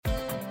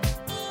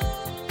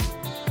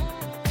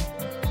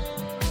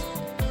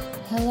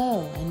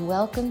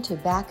welcome to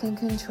Back in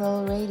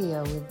Control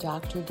Radio with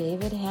Dr.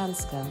 David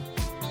Hanscom.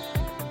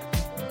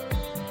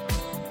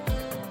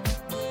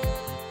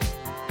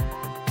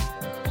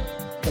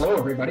 Hello,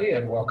 everybody,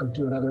 and welcome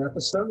to another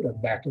episode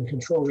of Back in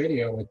Control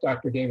Radio with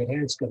Dr. David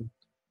Hanscom.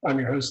 I'm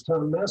your host,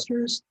 Tom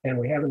Masters, and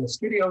we have in the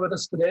studio with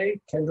us today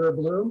Kendra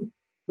Bloom,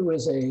 who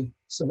is a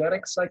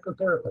somatic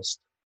psychotherapist.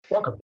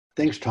 Welcome.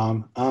 Thanks,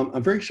 Tom.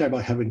 I'm very excited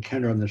about having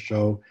Kendra on the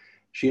show.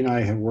 She and I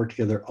have worked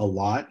together a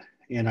lot,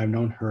 and I've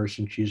known her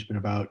since she's been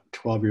about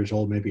 12 years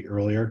old, maybe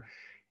earlier.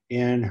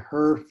 And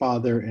her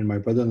father and my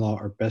brother-in-law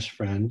are best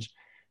friends.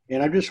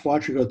 And I've just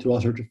watched her go through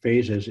all sorts of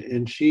phases,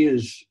 and she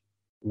is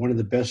one of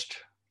the best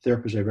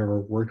therapists I've ever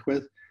worked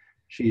with.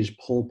 She's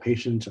pulled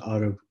patients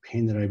out of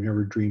pain that I've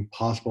never dreamed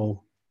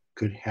possible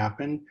could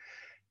happen.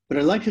 What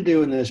I'd like to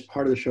do in this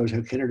part of the show is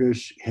have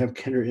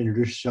Kendra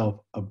introduce herself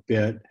a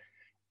bit.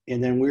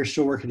 And then we're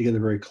still working together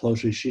very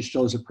closely. She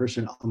still is a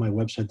person on my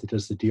website that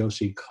does the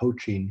DOC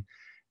coaching.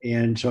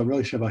 And so I'm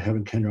really excited about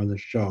having Kendra on the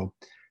show.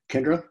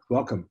 Kendra,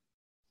 welcome.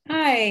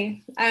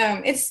 Hi.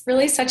 It's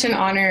really such an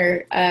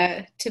honor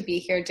to be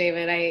here,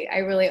 David. I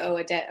really owe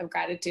a debt of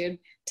gratitude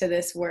to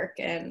this work,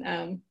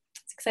 and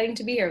it's exciting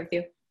to be here with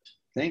you.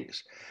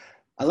 Thanks.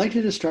 I'd like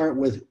you to start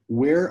with,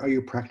 where are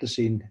you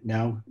practicing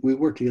now? We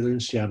work together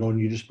in Seattle, and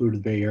you just moved to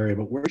the Bay Area,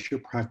 but where's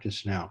your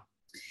practice now?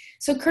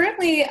 So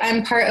currently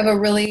I'm part of a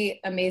really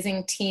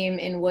amazing team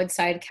in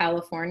Woodside,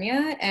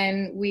 California.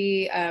 And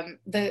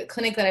the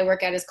clinic that I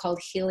work at is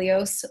called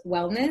Helios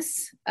Wellness.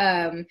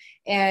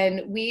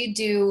 And we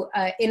do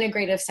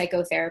integrative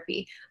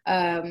psychotherapy.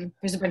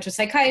 There's a bunch of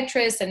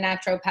psychiatrists and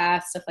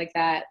naturopaths, stuff like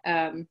that.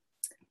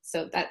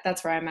 So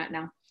that's where I'm at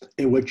now.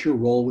 And what's your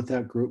role with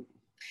that group?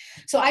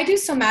 So I do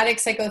somatic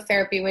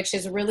psychotherapy, which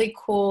is really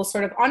cool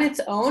sort of on its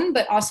own,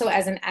 but also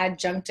as an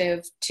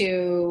adjunctive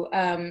to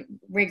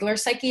regular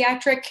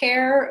psychiatric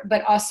care,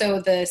 but also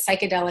the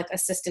psychedelic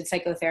assisted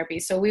psychotherapy.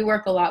 So we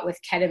work a lot with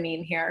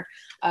ketamine here,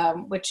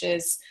 which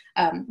is,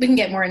 we can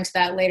get more into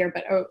that later,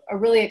 but a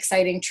really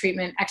exciting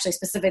treatment, actually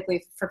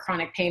specifically for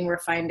chronic pain we're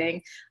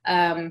finding.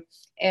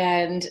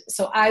 And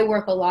so I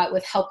work a lot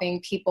with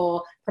helping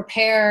people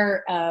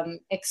prepare,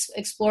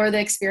 explore the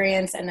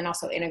experience, and then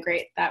also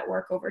integrate that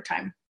work over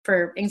time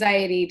for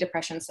anxiety,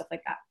 depression, stuff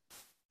like that.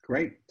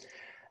 Great.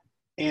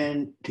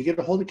 And to get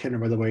a hold of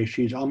Kendra, by the way,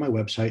 she's on my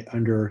website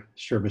under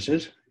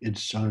services.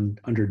 It's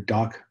under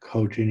Doc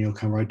Coaching. You'll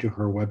come right to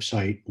her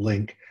website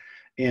link.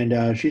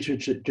 And she's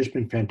just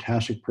been a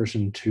fantastic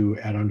person to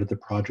add on to the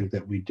project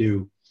that we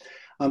do.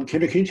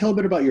 Kendra, can you tell a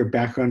bit about your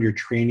background, your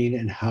training,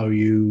 and how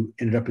you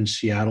ended up in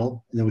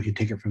Seattle? And then we can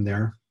take it from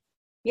there.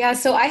 Yeah,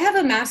 so I have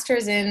a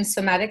master's in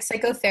somatic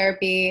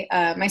psychotherapy.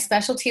 My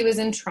specialty was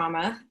in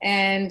trauma,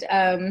 and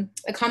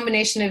a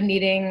combination of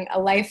needing a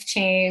life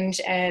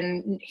change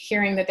and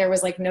hearing that there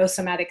was like no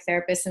somatic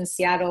therapist in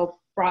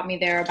Seattle brought me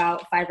there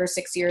about 5 or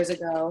 6 years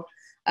ago,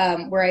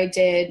 where I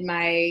did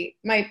my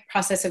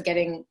process of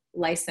getting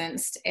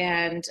licensed.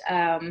 And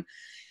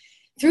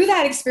through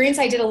that experience,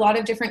 I did a lot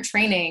of different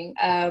training.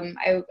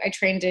 I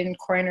trained in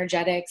core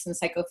energetics and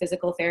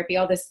psychophysical therapy,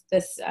 all this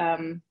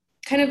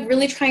kind of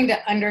really trying to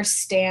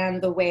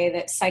understand the way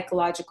that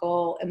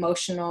psychological,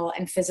 emotional,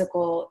 and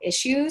physical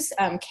issues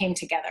came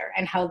together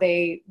and how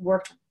they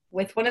worked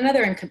with one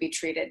another and could be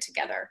treated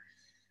together.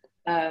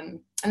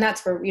 And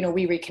that's where,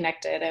 we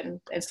reconnected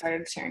and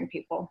started sharing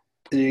people.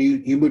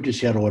 You moved to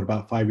Seattle, what,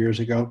 about 5 years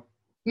ago?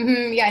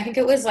 Mm-hmm. Yeah, I think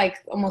it was like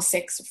almost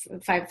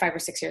 5 or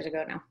 6 years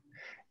ago now.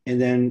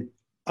 And then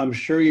I'm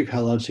sure you've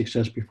had a lot of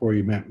success before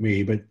you met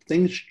me, but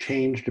things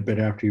changed a bit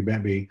after you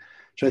met me.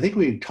 So I think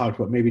we talked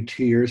about maybe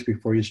 2 years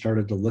before you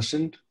started to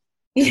listen.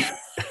 Yeah.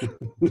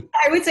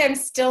 I would say I'm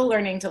still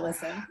learning to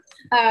listen.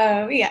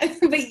 Yeah,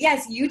 but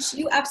yes,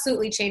 you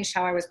absolutely changed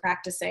how I was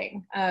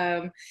practicing.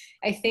 I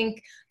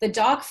think the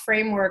DOC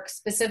framework,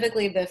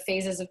 specifically the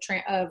phases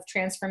of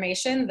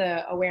transformation,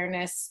 the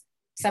awareness,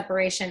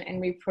 separation,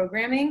 and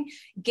reprogramming,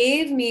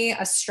 gave me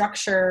a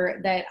structure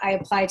that I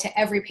apply to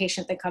every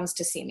patient that comes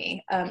to see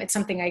me. It's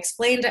something I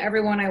explain to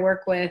everyone I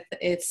work with.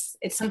 It's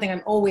something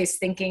I'm always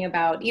thinking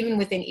about, even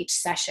within each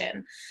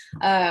session.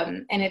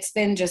 And it's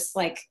been just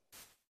like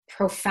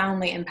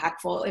profoundly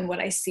impactful in what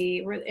I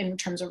see in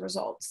terms of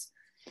results.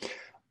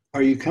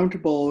 Are you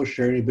comfortable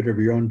sharing a bit of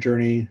your own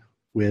journey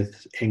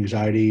with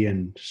anxiety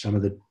and some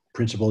of the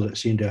principles that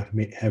seem to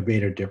have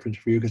made a difference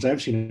for you? Because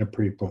I've seen a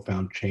pretty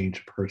profound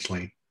change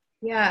personally.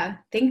 Yeah,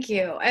 thank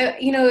you.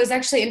 It was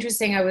actually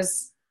interesting. I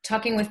was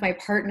talking with my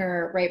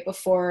partner right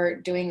before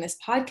doing this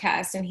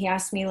podcast, and he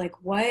asked me,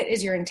 like, what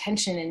is your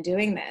intention in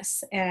doing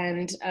this?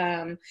 And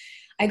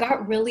I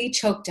got really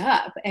choked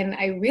up, and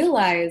I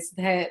realized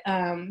that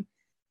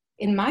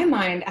in my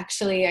mind,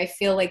 actually, I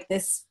feel like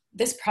this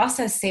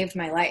process saved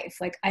my life.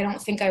 Like, I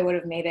don't think I would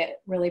have made it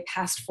really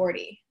past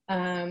 40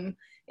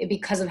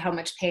 because of how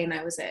much pain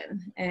I was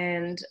in.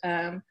 And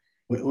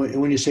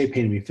when you say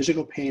pain, you mean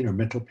physical pain or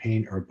mental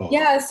pain or both?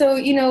 Yeah. So,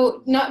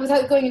 not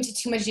without going into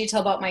too much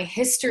detail about my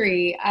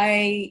history,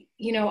 I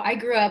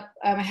grew up,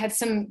 I had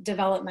some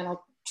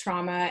developmental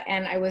trauma,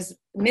 and I was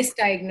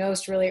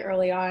misdiagnosed really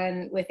early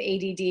on with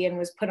ADD and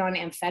was put on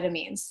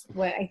amphetamines.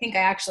 What I think I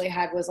actually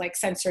had was like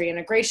sensory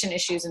integration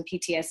issues and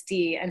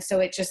PTSD. And so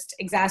it just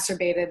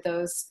exacerbated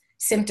those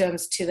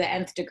symptoms to the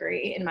nth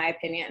degree, in my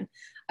opinion.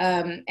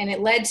 And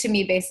it led to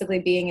me basically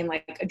being in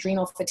like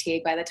adrenal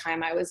fatigue by the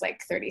time I was like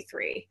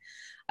 33.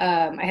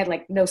 I had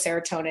like no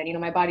serotonin,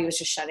 my body was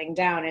just shutting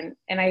down,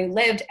 and I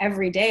lived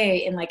every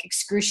day in like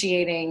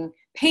excruciating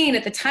pain.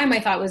 At the time I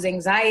thought was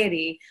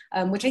anxiety,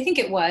 which I think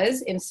it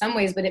was in some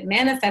ways, but it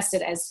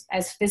manifested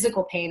as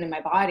physical pain in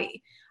my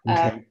body.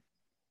 Okay.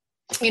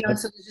 So it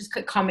was just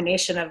a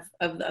combination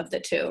of the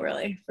two,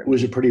 really.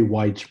 Was it pretty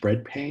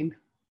widespread pain?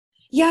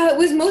 Yeah, it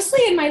was mostly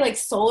in my like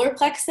solar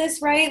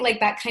plexus, right? Like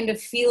that kind of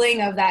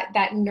feeling of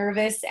that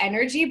nervous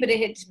energy, but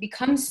it had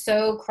become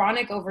so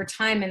chronic over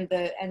time, and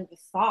the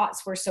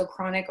thoughts were so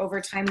chronic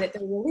over time that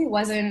there really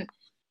wasn't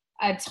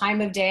a time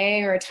of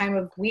day or a time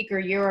of week or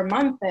year or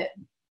month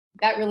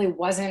that really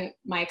wasn't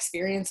my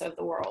experience of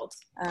the world.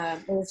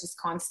 It was just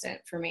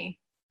constant for me.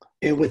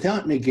 And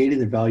without negating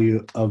the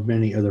value of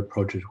many other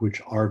approaches,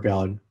 which are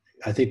valid,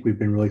 I think we've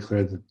been really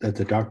clear that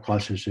the doc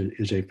process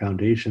is a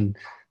foundation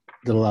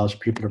that allows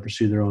people to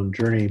pursue their own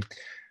journey.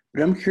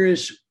 But I'm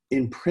curious,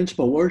 in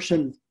principle,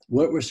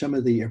 what were some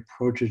of the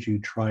approaches you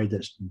tried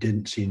that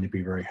didn't seem to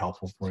be very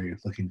helpful for you,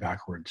 looking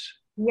backwards?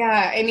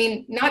 Yeah, I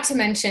mean, not to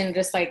mention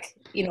just like,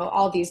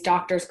 all these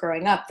doctors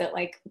growing up that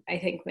like, I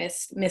think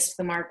missed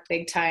the mark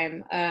big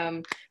time.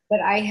 But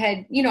I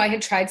had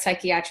tried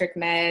psychiatric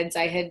meds.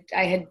 I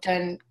had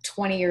done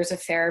 20 years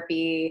of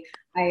therapy.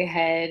 I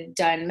had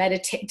done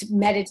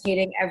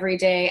meditating every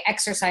day,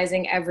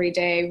 exercising every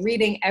day,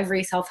 reading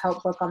every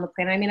self-help book on the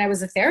planet. I mean, I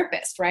was a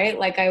therapist, right?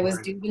 Like I was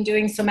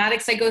doing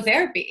somatic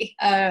psychotherapy.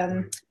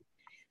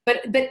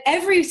 But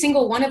every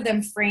single one of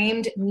them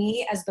framed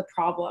me as the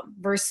problem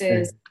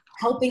versus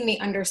helping me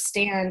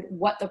understand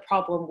what the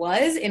problem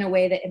was in a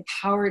way that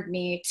empowered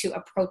me to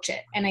approach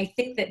it. And I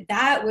think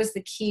that was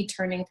the key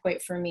turning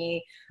point for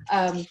me,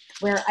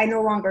 where I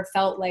no longer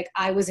felt like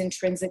I was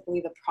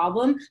intrinsically the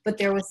problem, but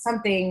there was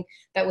something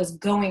that was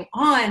going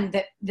on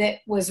that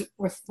was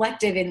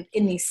reflective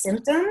in these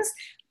symptoms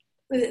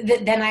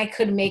that then I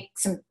could make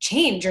some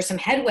change or some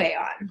headway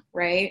on,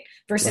 right?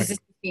 Versus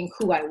just being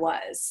who I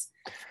was.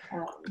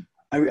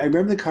 I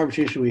remember the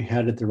conversation we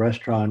had at the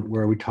restaurant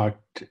where we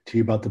talked to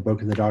you about the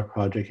book and the doc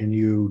project, and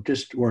you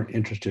just weren't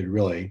interested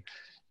really.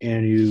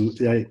 And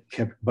I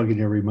kept bugging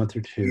you every month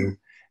or two.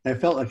 And I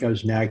felt like I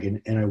was nagging,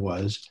 and I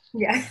was.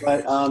 Yeah.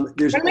 But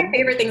there's one of my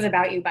favorite things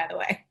about you, by the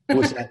way.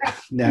 What's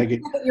that?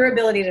 Nagging. Your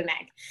ability to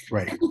nag.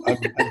 Right.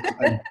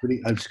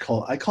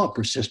 I call it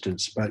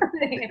persistence, but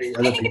I think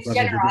it's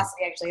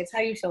generosity, actually. It's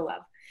how you show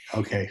love.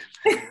 Okay.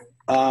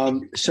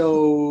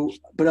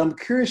 But I'm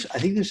curious, I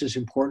think this is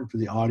important for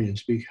the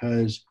audience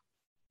because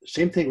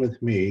same thing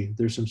with me,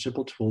 there's some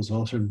simple tools that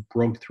also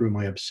broke through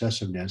my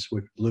obsessiveness,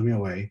 which blew me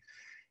away.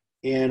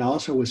 And I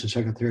also was in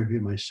psychotherapy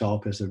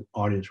myself, as the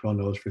audience well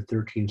knows, for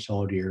 13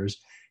 solid years.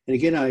 And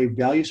again, I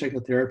value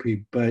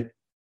psychotherapy, but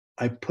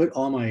I put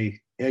all my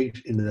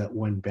eggs into that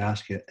one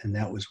basket, and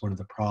that was one of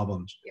the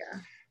problems. Yeah.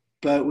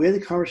 But we had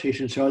the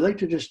conversation, so I'd like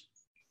to just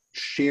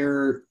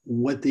share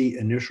what the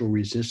initial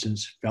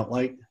resistance felt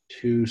like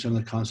to some of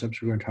the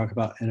concepts we're going to talk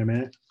about in a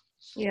minute.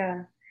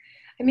 Yeah.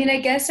 I mean, I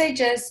guess I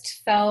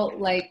just felt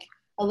like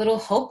a little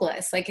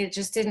hopeless. Like it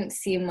just didn't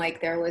seem like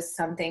there was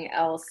something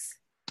else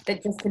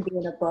that just could be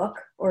in a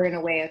book or in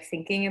a way of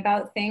thinking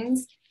about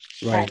things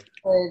that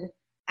could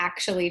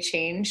actually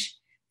change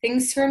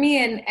things for me.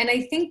 And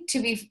I think to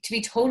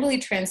be totally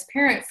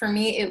transparent, for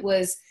me, it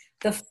was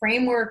the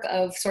framework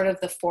of sort of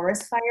the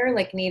forest fire,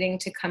 like needing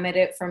to come at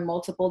it from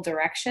multiple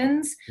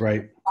directions.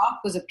 Right. Talk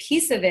was a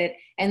piece of it.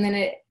 And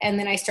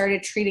then I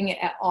started treating it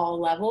at all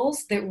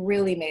levels that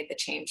really made the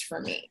change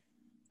for me.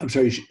 I'm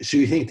sorry. So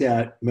you think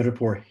that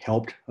metaphor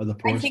helped the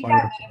forest fire? I think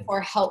that metaphor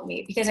helped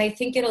me because I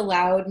think it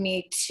allowed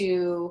me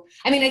to,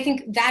 I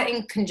think that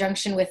in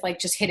conjunction with like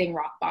just hitting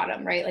rock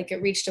bottom, right? Like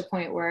it reached a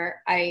point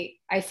where I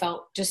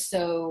felt just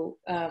so,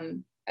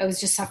 I was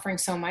just suffering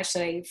so much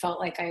that I felt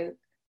like I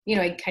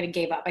kind of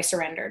gave up. I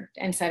surrendered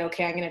and said,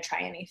 okay, I'm going to try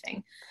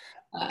anything.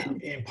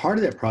 And part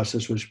of that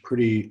process was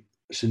pretty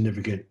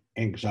significant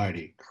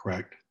anxiety,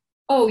 correct?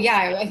 Oh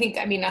yeah. I think,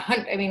 I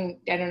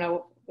don't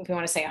know if you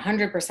want to say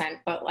 100%,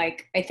 but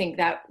like, I think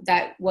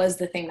that was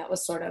the thing that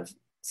was sort of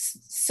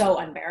so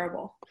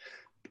unbearable.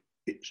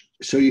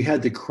 So you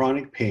had the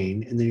chronic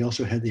pain and then you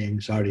also had the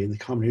anxiety, and the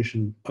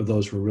combination of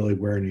those were really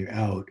wearing you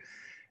out.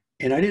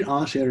 And I didn't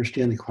honestly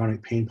understand the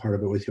chronic pain part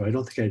of it with you. I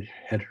don't think I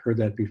had heard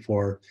that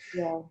before.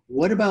 Yeah.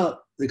 What about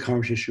the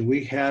conversation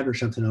we had or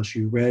something else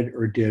you read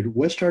or did?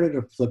 What started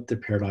to flip the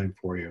paradigm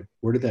for you?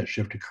 Where did that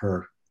shift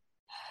occur?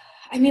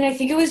 I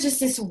think it was just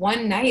this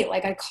one night,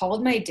 like I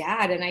called my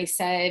dad and I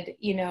said,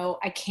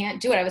 I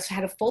can't do it.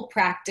 Had a full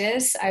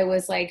practice. I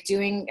was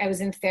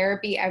in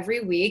therapy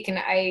every week. And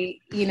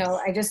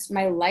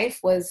my life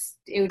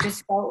it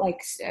just felt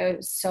like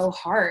so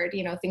hard,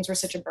 things were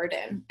such a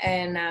burden.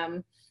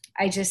 And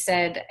I just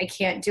said, I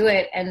can't do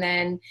it. And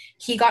then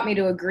he got me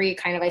to agree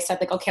kind of, I said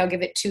like, okay, I'll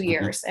give it 2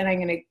 years and I'm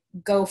going to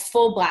go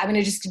full blast. I'm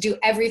going to just do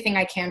everything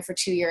I can for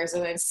 2 years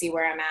and then see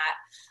where I'm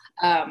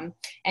at.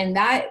 And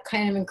that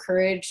kind of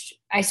encouraged,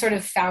 I sort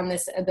of found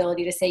this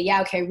ability to say,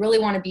 yeah, okay, I really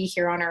want to be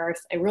here on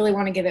earth. I really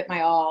want to give it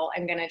my all.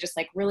 I'm going to just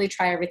like really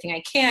try everything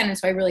I can. And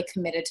so I really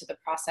committed to the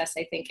process,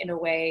 I think, in a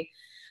way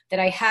that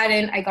I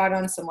hadn't. I got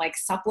on some like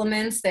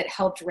supplements that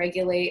helped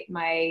regulate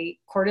my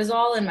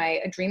cortisol and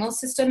my adrenal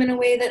system in a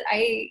way that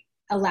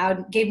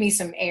gave me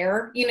some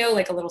air,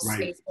 like a little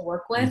space to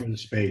work with.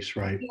 Space,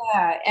 right.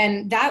 Yeah.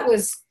 And that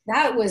was,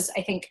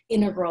 I think,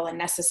 integral and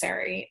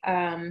necessary.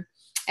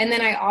 And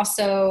then I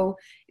also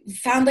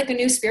found like a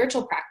new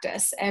spiritual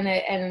practice and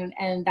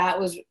that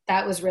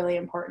was really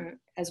important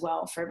as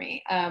well for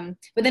me.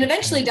 But then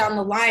eventually down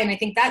the line, I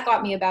think that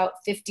got me about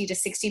 50 to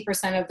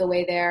 60% of the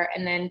way there.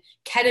 And then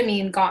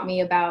ketamine got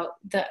me about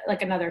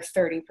another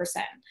 30%.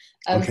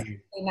 Okay.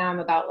 Now I'm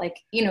about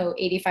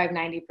 85,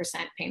 90%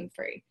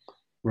 pain-free.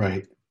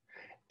 Right.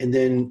 And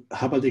then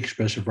how about the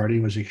expressive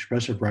writing? Was the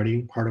expressive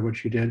writing part of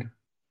what you did?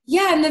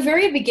 Yeah, in the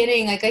very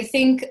beginning, I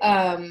think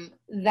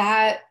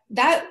that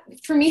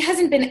for me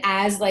hasn't been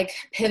as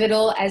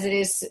pivotal as it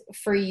is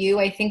for you.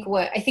 I think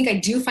I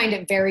do find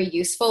it very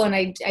useful, and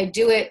I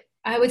do it,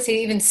 I would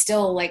say even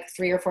still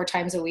 3 or 4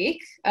 times a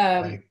week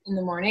in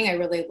the morning. I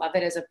really love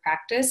it as a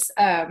practice.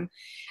 I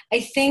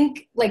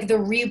think the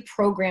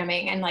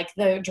reprogramming and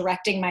the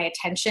directing my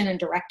attention and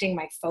directing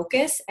my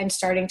focus and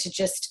starting to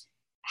just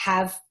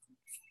have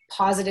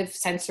positive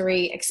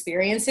sensory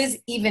experiences,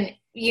 even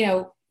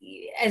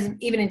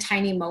in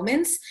tiny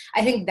moments,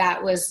 I think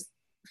that was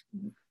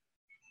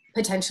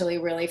potentially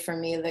really for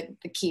me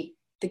the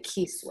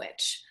key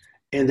switch.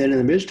 And then in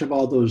the midst of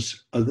all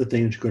those other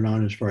things going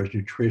on as far as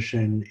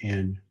nutrition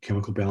and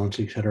chemical balance,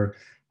 et cetera,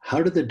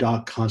 how did the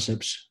doc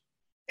concepts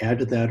add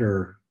to that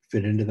or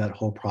fit into that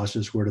whole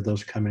process? Where did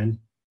those come in?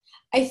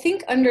 I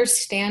think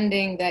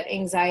understanding that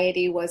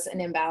anxiety was an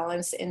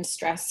imbalance in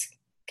stress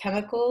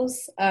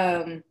chemicals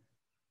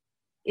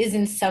is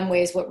in some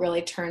ways what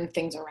really turned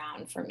things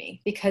around for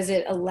me, because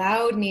it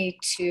allowed me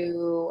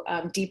to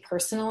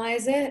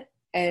depersonalize it,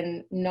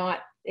 and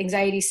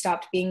anxiety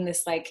stopped being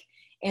this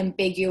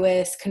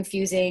ambiguous,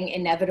 confusing,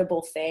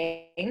 inevitable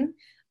thing,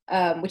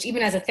 which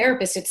even as a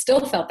therapist, it still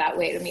felt that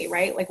way to me,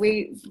 right?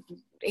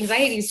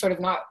 Anxiety is sort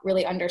of not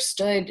really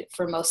understood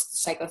for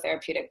most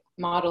psychotherapeutic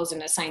models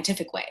in a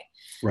scientific way.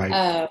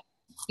 Right.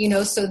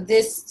 So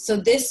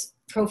this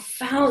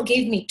profound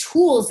gave me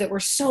tools that were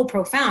so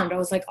profound. I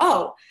was like,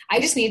 oh,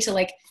 I just need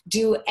to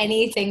do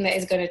anything that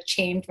is going to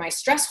change my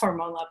stress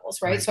hormone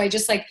levels. Right. So I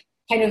just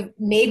kind of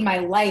made my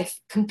life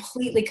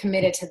completely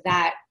committed to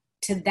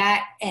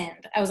that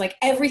end. I was like,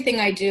 everything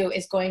I do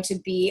is going to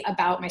be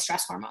about my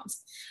stress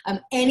hormones.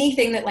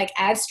 Anything that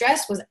adds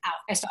stress was out.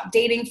 I stopped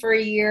dating for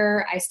a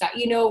year. I stopped,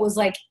 it was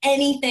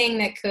anything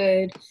that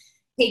could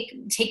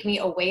take me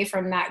away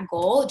from that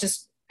goal.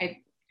 Just, I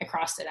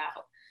crossed it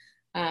out.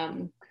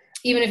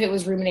 Even if it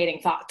was ruminating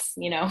thoughts,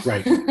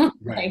 Right.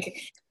 Right.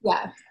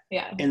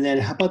 Yeah. And then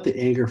how about the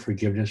anger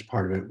forgiveness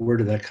part of it? Where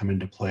did that come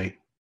into play?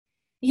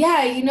 Yeah.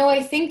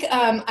 I think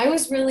I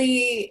was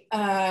really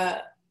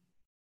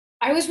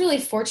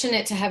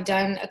fortunate to have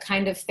done a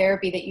kind of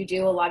therapy that you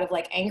do a lot of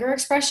anger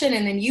expression.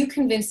 And then you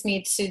convinced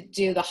me to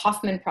do the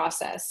Hoffman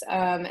process.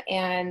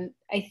 And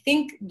I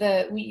think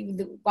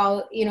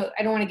while,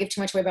 I don't want to give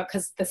too much away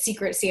because the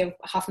secrecy of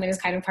Hoffman is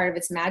kind of part of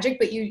its magic,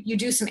 but you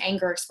do some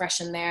anger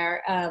expression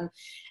there.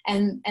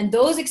 And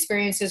those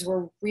experiences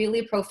were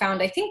really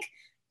profound. I think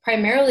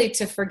primarily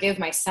to forgive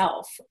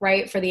myself,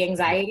 right? For the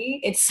anxiety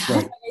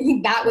itself. Right. I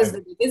think that was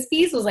the biggest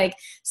piece, was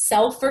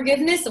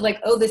self-forgiveness of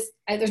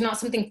there's not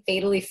something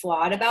fatally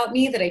flawed about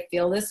me that I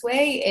feel this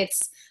way.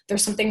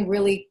 There's something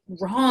really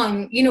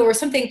wrong, or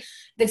something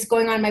that's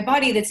going on in my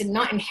body that's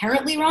not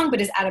inherently wrong,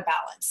 but is out of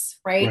balance.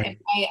 Right. And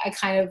I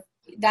kind of,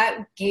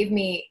 that gave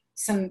me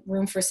some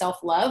room for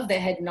self-love that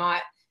had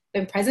not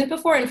been present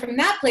before. And from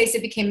that place,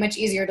 it became much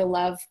easier to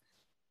love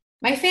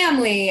my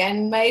family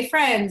and my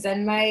friends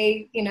and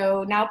my,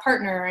 now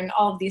partner and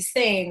all of these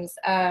things,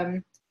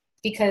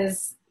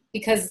 because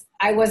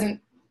I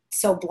wasn't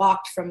so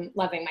blocked from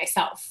loving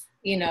myself,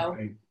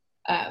 Right.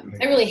 I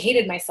really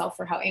hated myself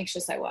for how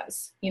anxious I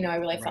was. I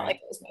really felt like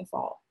it was my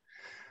fault.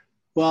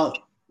 Well,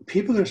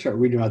 people are going to start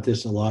reading about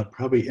this a lot,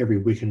 probably every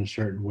week in a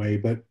certain way,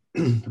 but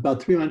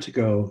about 3 months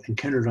ago, and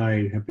Kendra and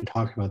I have been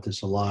talking about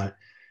this a lot,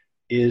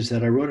 is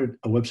that I wrote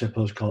a website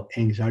post called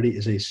Anxiety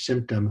is a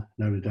Symptom,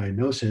 Not a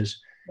Diagnosis.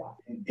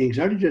 Yeah.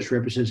 Anxiety just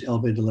represents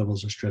elevated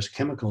levels of stress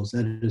chemicals.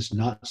 That is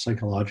not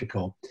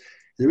psychological. And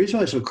the reason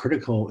why it's so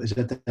critical is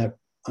that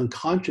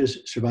unconscious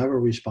survival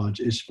response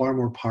is far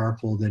more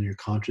powerful than your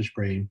conscious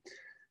brain.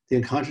 The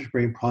unconscious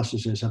brain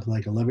processes something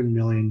like 11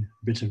 million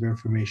bits of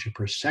information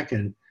per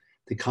second.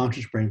 The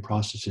conscious brain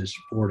processes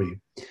 40.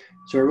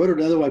 So I wrote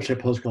another website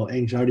post called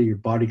Anxiety, Your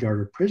Bodyguard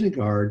or Prison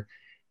Guard.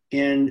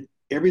 And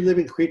every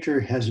living creature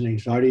has an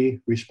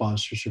anxiety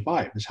response to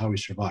survive. That's how we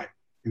survive.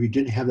 If you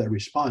didn't have that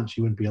response,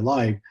 you wouldn't be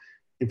alive.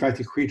 In fact,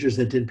 the creatures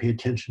that didn't pay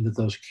attention to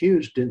those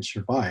cues didn't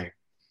survive.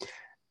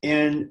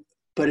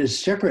 But it's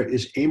separate,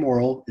 it's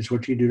amoral, it's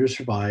what you do to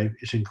survive,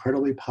 it's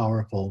incredibly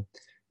powerful,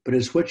 but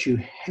it's what you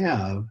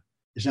have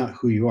is not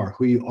who you are.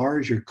 Who you are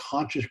is your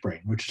conscious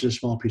brain, which is a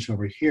small piece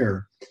over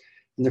here.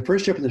 And the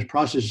first step in this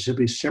process is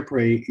simply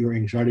separate your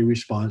anxiety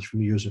response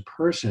from you as a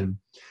person.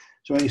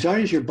 So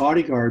anxiety is your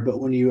bodyguard, but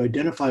when you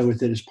identify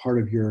with it as part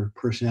of your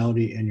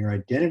personality and your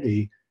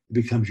identity, it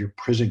becomes your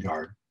prison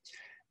guard.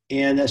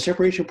 And that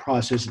separation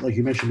process, like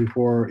you mentioned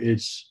before,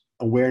 it's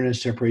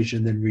awareness,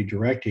 separation, then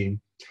redirecting.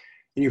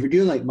 And if you're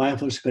doing like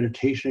mindfulness,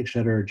 meditation, et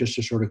cetera, just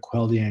to sort of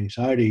quell the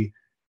anxiety,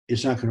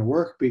 it's not going to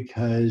work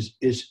because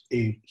it's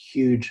a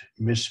huge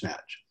mismatch.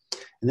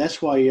 And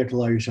that's why you have to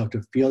allow yourself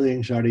to feel the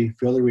anxiety,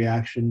 feel the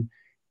reaction,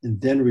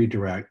 and then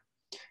redirect.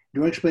 Do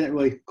you want to explain that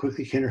really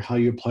quickly, Kendra, how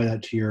you apply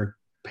that to your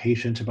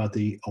patients about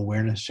the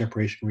awareness,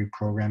 separation,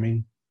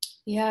 reprogramming?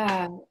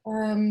 Yeah.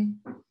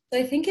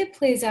 I think it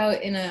plays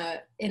out in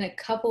a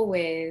couple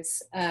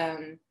ways.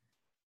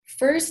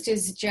 First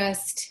is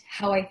just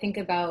how I think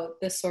about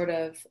the sort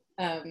of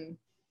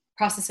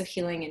process of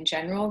healing in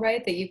general,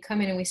 right? That you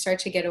come in and we start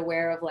to get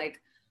aware of like,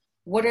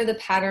 what are the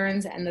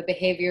patterns and the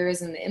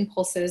behaviors and the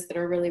impulses that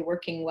are really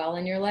working well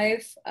in your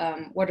life?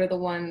 What are the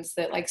ones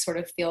that like sort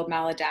of feel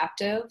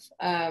maladaptive,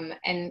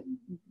 and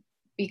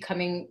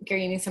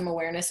gaining some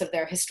awareness of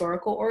their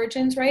historical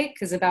origins, right?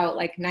 Because about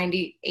like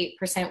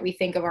 98% we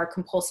think of our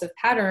compulsive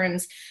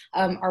patterns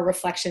are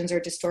reflections or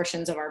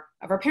distortions of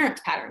our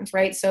parents' patterns,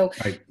 right? So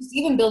Right.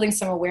 Even building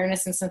some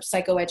awareness and some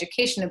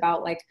psychoeducation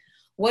about like,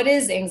 what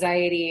is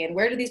anxiety and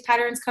where do these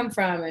patterns come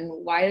from and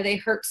why do they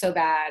hurt so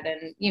bad?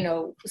 And,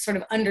 sort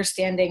of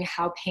understanding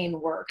how pain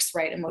works,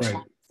 right?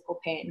 Emotional, physical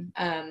pain.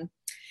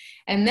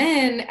 And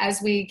then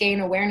as we gain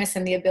awareness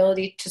and the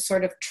ability to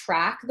sort of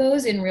track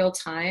those in real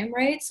time,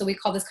 right? So we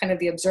call this kind of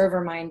the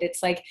observer mind.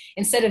 It's like,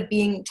 instead of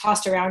being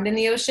tossed around in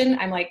the ocean,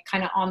 I'm like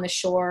kind of on the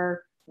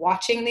shore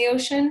watching the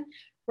ocean,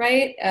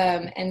 right?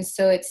 And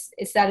so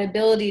it's that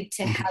ability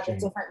to have a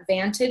different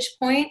vantage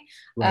point,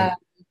 Right.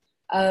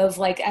 Of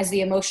like, as the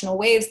emotional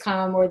waves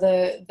come or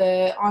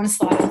the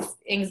onslaught of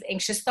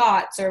anxious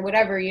thoughts or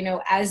whatever,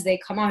 as they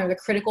come on, or the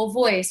critical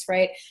voice,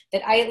 right?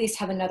 That I at least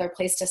have another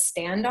place to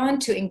stand on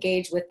to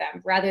engage with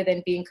them rather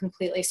than being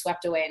completely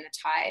swept away in the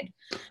tide.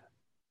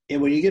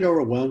 And when you get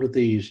overwhelmed with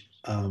these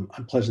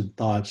unpleasant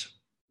thoughts,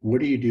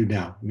 what do you do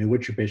now? I mean,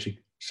 what's your basic,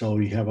 so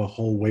you have a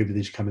whole wave of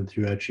these coming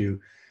through at you.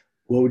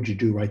 What would you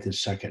do right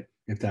this second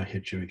if that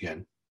hits you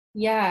again?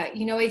 Yeah,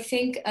 I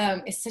think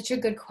it's such a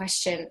good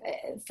question.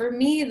 For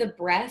me, the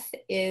breath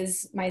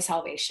is my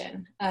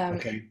salvation.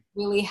 Okay.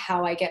 Really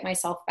how I get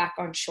myself back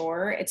on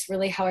shore. It's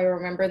really how I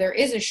remember there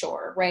is a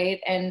shore, right?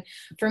 And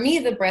for me,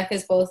 the breath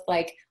is both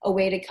like a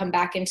way to come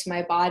back into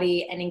my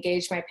body and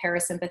engage my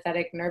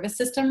parasympathetic nervous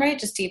system, right?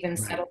 Just to even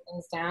settle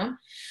things down.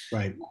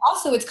 Right.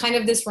 Also, it's kind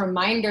of this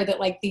reminder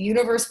that like the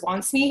universe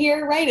wants me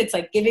here, right? It's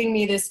like giving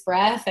me this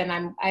breath, and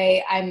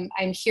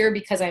I'm here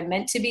because I'm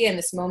meant to be, and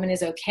this moment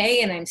is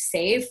okay, and I'm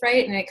safe,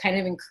 right? And it kind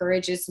of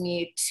encourages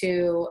me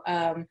to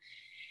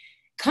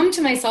come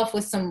to myself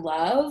with some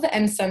love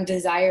and some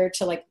desire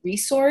to like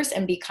resource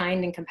and be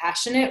kind and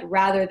compassionate,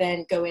 rather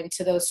than go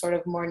into those sort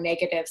of more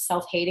negative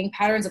self-hating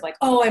patterns of like,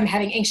 oh, I'm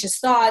having anxious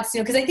thoughts,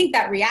 because I think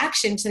that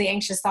reaction to the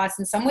anxious thoughts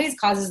in some ways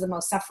causes the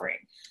most suffering,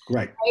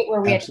 right?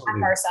 Where we Absolutely.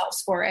 attack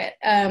ourselves for it.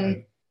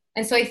 Right.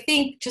 And so I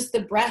think just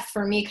the breath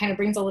for me kind of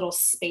brings a little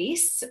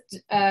space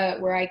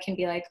where I can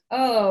be like,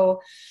 oh,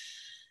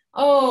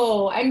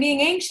 I'm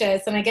being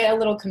anxious, and I get a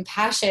little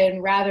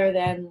compassion rather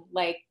than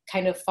like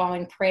kind of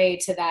falling prey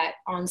to that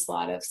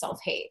onslaught of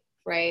self-hate,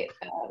 right?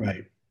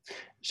 Right.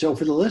 So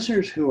for the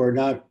listeners who are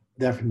not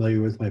that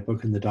familiar with my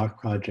book and the Doc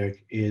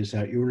Project, is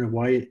that you were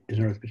why is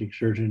an orthopedic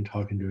surgeon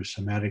talking to a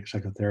somatic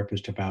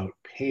psychotherapist about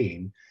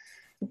pain?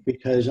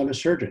 Because I'm a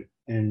surgeon,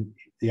 and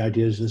the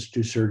idea is let's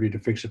do surgery to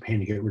fix the pain,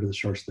 to get rid of the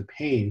source of the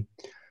pain.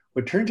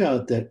 But it turns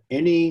out that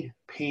any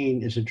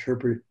pain is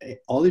interpreted,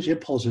 all these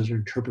impulses are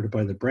interpreted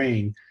by the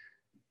brain.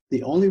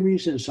 The only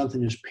reason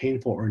something is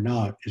painful or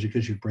not is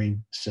because your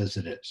brain says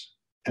it is.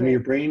 I mean, your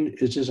brain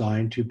is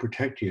designed to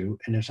protect you.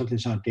 And if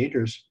something's not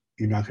dangerous,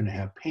 you're not going to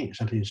have pain. If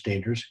something is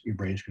dangerous, your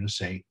brain's going to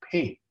say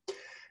pain.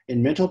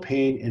 And mental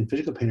pain and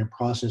physical pain are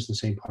processed in the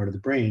same part of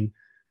the brain,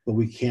 but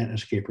we can't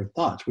escape our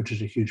thoughts, which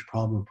is a huge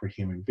problem for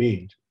human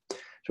beings.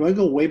 So I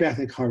go way back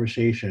in the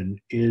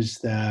conversation is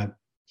that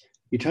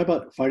you talk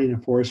about fighting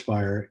a forest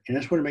fire, and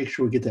I just want to make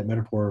sure we get that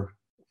metaphor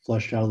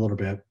fleshed out a little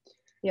bit.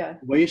 Yeah.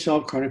 The way you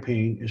solve chronic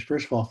pain is,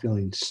 first of all,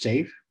 feeling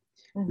safe.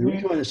 Mm-hmm. The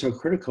reason why it's so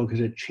critical because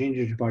it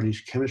changes your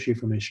body's chemistry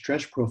from a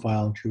stress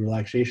profile to a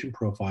relaxation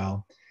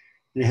profile,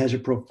 and it has a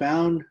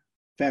profound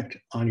effect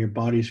on your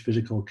body's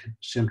physical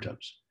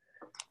symptoms.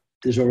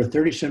 There's over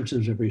 30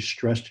 symptoms of a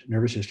stressed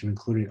nervous system,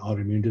 including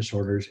autoimmune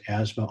disorders,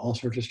 asthma, all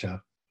sorts of stuff.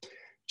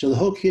 So the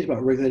whole key is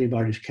about regulating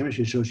body's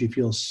chemistry. So as you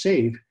feel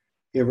safe,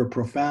 you have a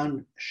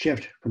profound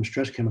shift from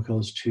stress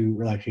chemicals to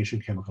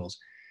relaxation chemicals.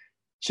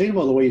 Second of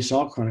all, the way you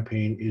solve chronic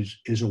pain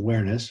is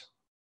awareness.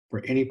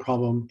 For any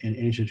problem in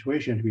any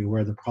situation, you have to be aware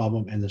of the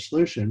problem and the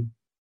solution.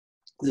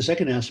 The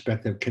second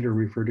aspect that Kendra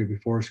referred to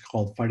before is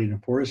called fighting a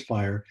forest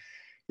fire,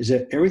 is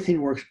that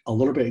everything works a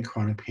little bit in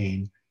chronic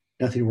pain.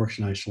 Nothing works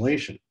in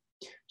isolation.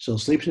 So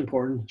sleep is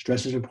important,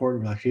 stress is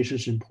important, relaxation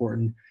is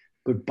important,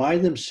 but by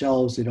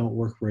themselves, they don't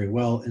work very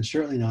well and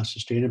certainly not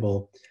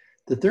sustainable.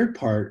 The third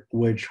part,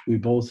 which we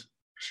both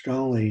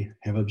strongly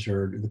have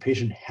observed, the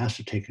patient has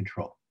to take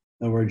control.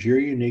 In other words, you're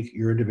unique,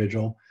 you're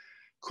individual.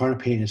 Chronic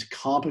pain is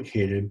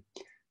complicated.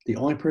 The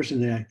only person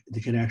that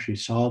can actually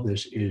solve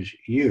this is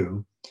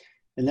you.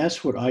 And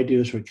that's what I do,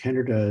 is what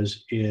Kendra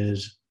does,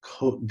 is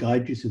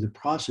guide you through the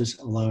process,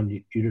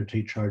 allowing you to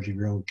take charge of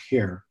your own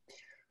care.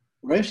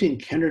 What I've seen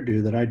Kendra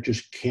do that I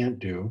just can't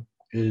do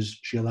is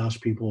she allows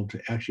people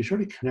to actually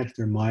sort of connect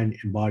their mind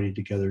and body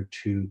together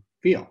to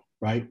feel,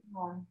 right?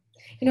 Yeah.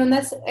 You know, and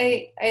that's,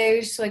 I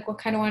just like, what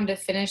kind of wanted to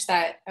finish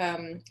that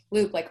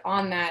loop, like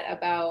on that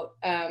about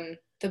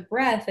the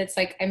breath. It's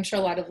like, I'm sure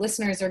a lot of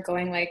listeners are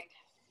going like,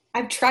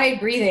 I've tried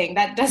breathing,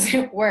 that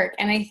doesn't work.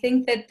 And I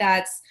think that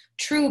that's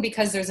true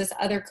because there's this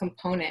other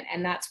component,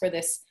 and that's where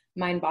this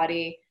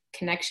mind-body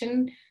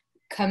connection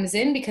comes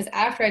in, because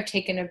after I've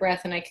taken a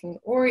breath and I can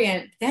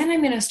orient, then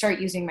I'm going to start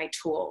using my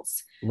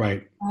tools.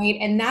 Right.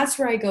 And that's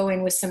where I go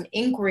in with some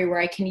inquiry, where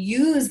I can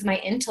use my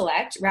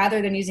intellect rather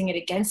than using it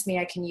against me.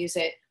 I can use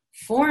it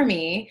for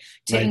me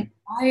to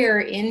inquire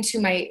into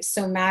my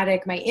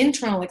somatic, my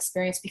internal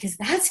experience, because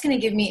that's going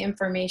to give me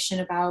information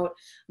about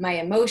my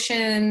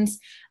emotions,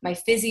 my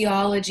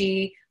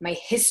physiology, my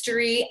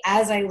history,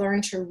 as I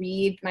learn to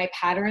read my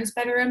patterns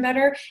better and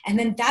better. And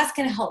then that's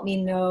going to help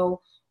me know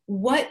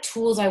what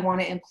tools I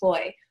want to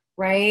employ.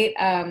 Right.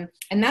 And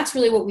that's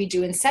really what we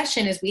do in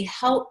session, is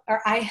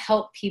I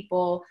help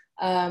people,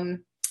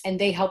 and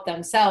they help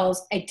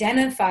themselves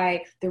identify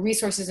the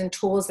resources and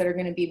tools that are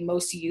going to be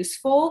most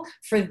useful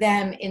for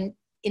them in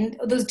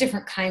those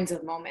different kinds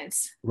of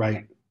moments.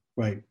 Right.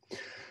 Well,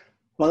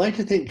 I'd like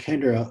to thank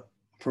Kendra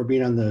for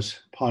being on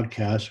this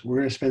podcast. We're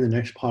going to spend the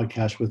next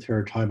podcast with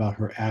her talking about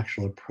her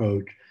actual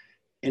approach.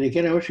 And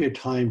again, I wish we had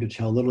time to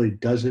tell literally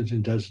dozens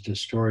and dozens of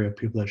stories of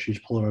people that she's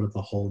pulled out of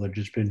the hole that have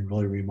just been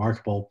really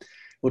remarkable.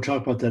 We'll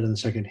talk about that in the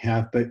second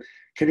half. But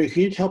Kendra,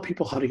 can you tell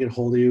people how to get a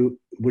hold of you,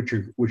 what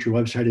your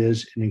website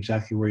is, and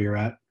exactly where you're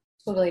at?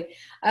 Totally.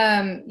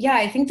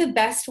 I think the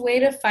best way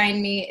to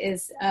find me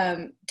is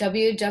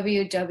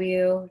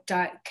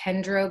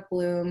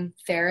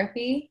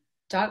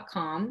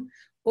www.kendrabloomtherapy.com,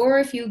 or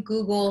if you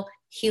Google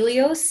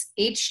Helios,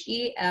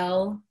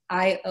 Helios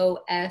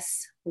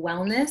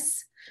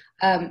wellness,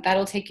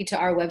 that'll take you to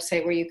our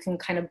website where you can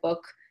kind of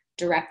book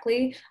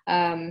directly.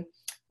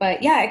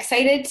 But yeah,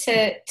 excited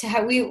to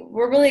have,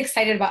 we're really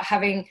excited about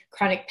having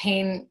chronic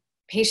pain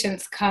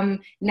patients come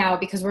now,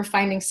 because we're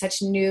finding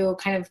such new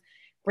kind of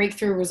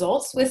breakthrough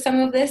results with some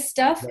of this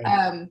stuff.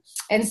 Right.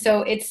 And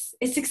so it's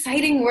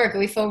exciting work.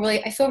 I feel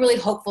really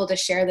hopeful to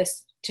share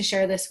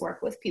this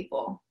work with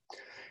people.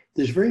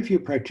 There's very few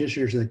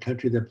practitioners in the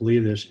country that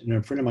believe this. And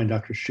a friend of mine,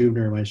 Dr.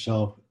 Schubner, and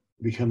myself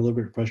become a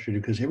little bit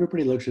frustrated because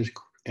everybody looks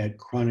at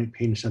chronic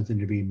pain as something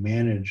to be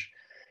managed.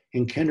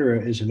 And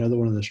Kendra is another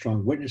one of the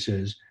strong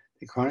witnesses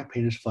that chronic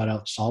pain is flat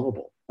out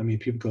solvable. I mean,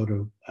 people go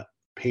to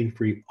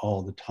pain-free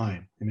all the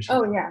time.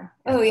 Oh yeah.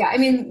 I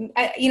mean,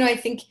 I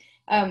think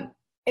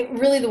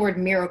really the word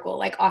miracle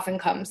like often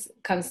comes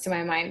to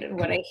my mind, and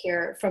what I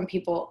hear from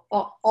people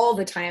all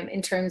the time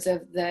in terms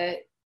of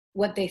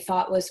what they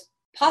thought was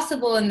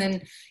possible, and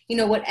then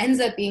what ends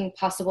up being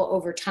possible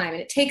over time.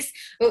 And it takes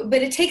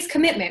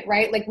commitment,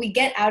 right? Like we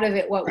get out of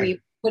it what we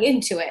put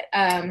into it.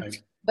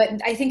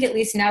 But I think at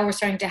least now we're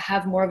starting to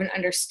have more of an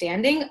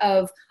understanding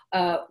of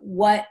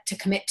what to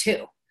commit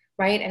to,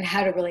 right? And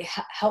how to really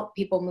help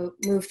people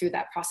move through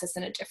that process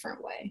in a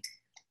different way.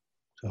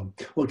 So,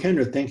 well,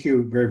 Kendra, thank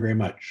you very, very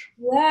much.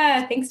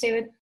 Yeah, thanks,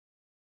 David.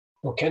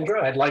 Well,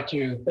 Kendra, I'd like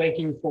to thank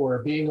you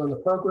for being on the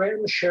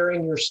program,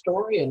 sharing your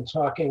story, and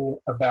talking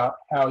about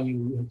how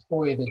you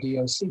employ the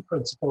DOC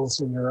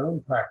principles in your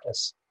own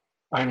practice.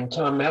 I'm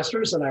Tom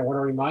Masters, and I want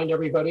to remind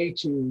everybody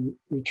to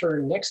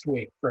return next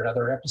week for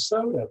another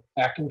episode of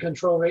Back in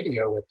Control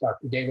Radio with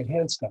Dr. David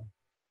Hanscom.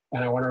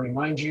 And I want to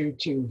remind you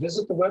to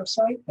visit the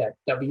website at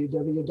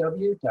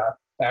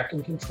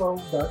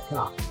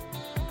www.backincontrol.com.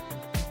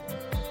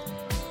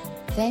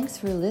 Thanks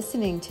for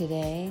listening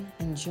today,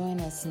 and join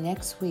us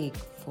next week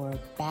for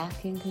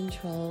Back in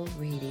Control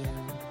Radio.